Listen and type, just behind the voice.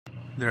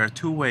There are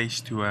two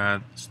ways to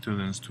add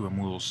students to a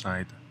Moodle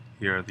site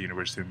here at the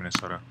University of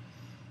Minnesota.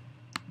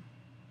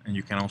 And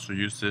you can also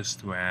use this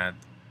to add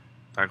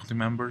faculty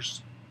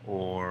members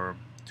or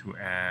to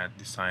add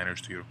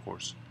designers to your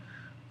course.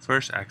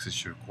 First,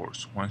 access your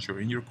course. Once you're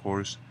in your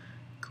course,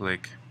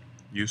 click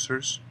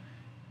Users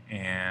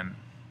and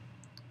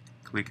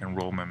click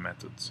Enrollment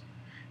Methods.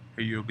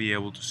 Here you'll be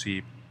able to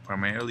see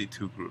primarily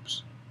two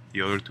groups.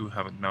 The other two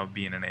have not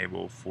been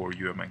enabled for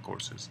UMN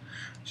courses.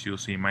 So you'll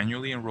see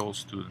manually enrolled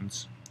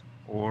students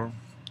or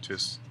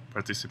just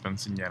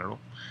participants in general,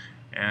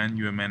 and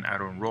UMN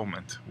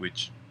auto-enrollment,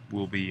 which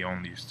will be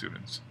only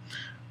students.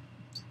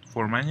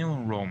 For manual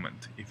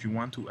enrollment, if you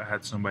want to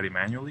add somebody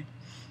manually,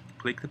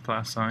 click the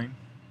plus sign,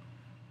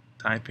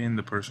 type in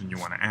the person you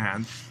want to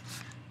add.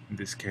 In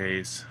this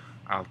case,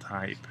 I'll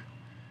type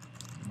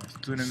my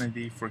student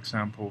ID, for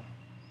example,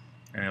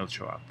 and it'll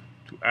show up.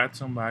 To add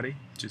somebody,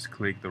 just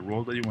click the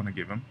role that you want to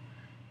give them.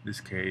 In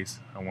this case,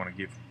 I want to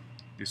give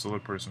this other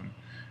person,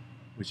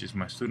 which is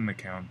my student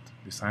account,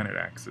 designer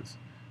access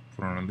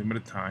for an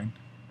unlimited time,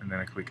 and then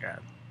I click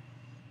add.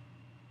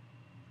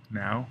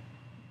 Now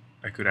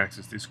I could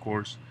access this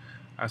course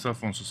as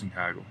Alfonso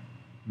Sinjago,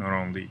 not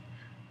only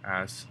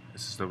as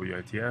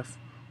SSWITF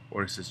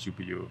or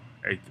SSGPU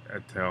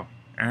ATL,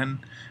 and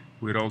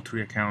with all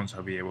three accounts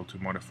I'll be able to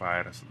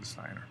modify it as a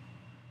designer.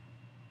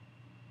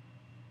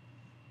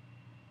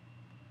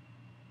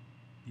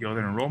 The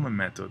other enrollment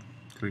method,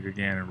 click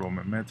again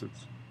Enrollment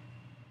Methods,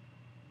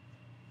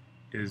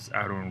 is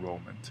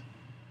auto-enrollment.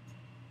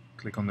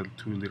 Click on the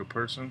two little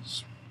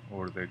persons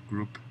or the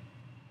group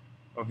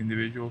of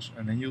individuals,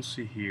 and then you'll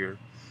see here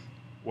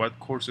what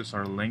courses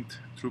are linked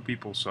through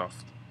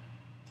PeopleSoft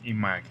in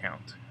my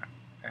account.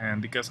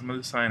 And because I'm a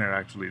designer, I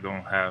actually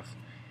don't have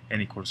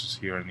any courses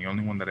here, and the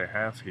only one that I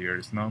have here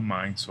is not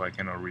mine, so I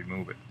cannot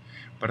remove it.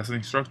 But as an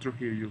instructor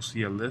here, you'll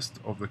see a list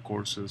of the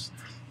courses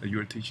that you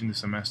are teaching this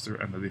semester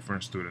and the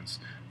different students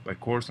by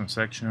course and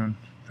section,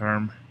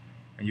 term,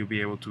 and you'll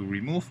be able to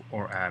remove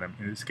or add them.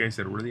 In this case,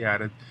 they're already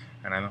added,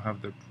 and I don't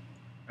have the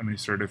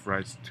administrative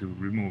rights to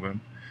remove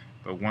them.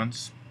 But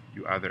once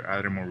you either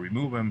add them or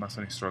remove them as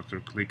an instructor,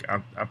 click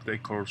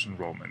Update Course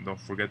Enrollment. Don't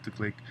forget to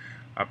click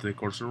Update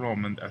Course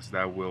Enrollment, as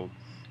that will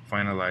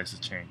finalize the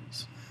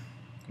changes.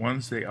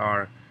 Once they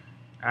are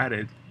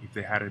added, if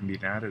they hadn't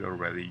been added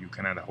already, you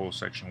can add a whole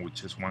section with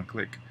just one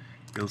click.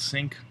 It'll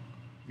sync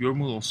your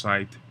Moodle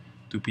site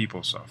to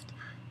PeopleSoft.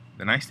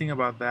 The nice thing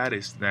about that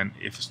is then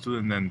if a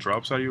student then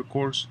drops out of your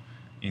course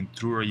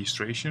through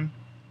registration,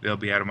 they'll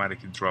be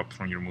automatically dropped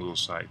from your Moodle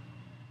site.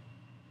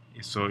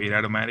 So it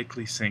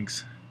automatically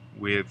syncs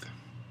with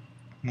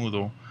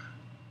Moodle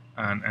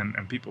and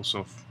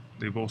PeopleSoft.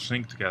 They both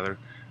sync together,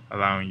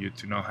 allowing you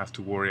to not have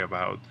to worry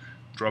about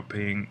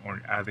dropping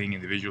or adding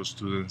individual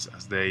students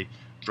as they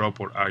drop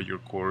or add your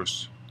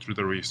course through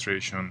the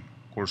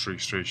course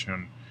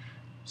registration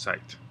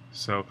site.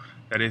 So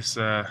that is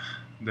the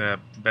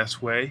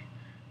best way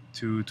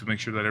to make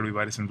sure that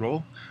everybody's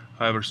enrolled.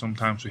 However,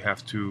 sometimes we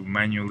have to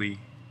manually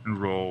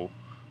enroll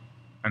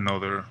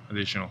another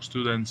additional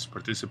students,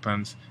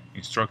 participants,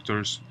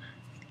 instructors.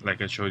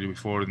 Like I showed you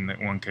before, in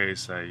one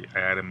case I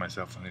added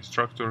myself an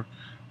instructor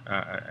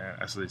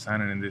as a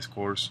designer in this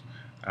course,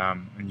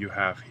 and you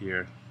have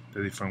here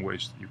the different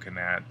ways you can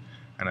add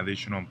an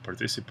additional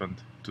participant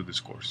to this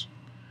course.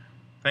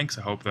 Thanks,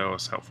 I hope that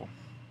was helpful.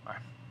 Bye.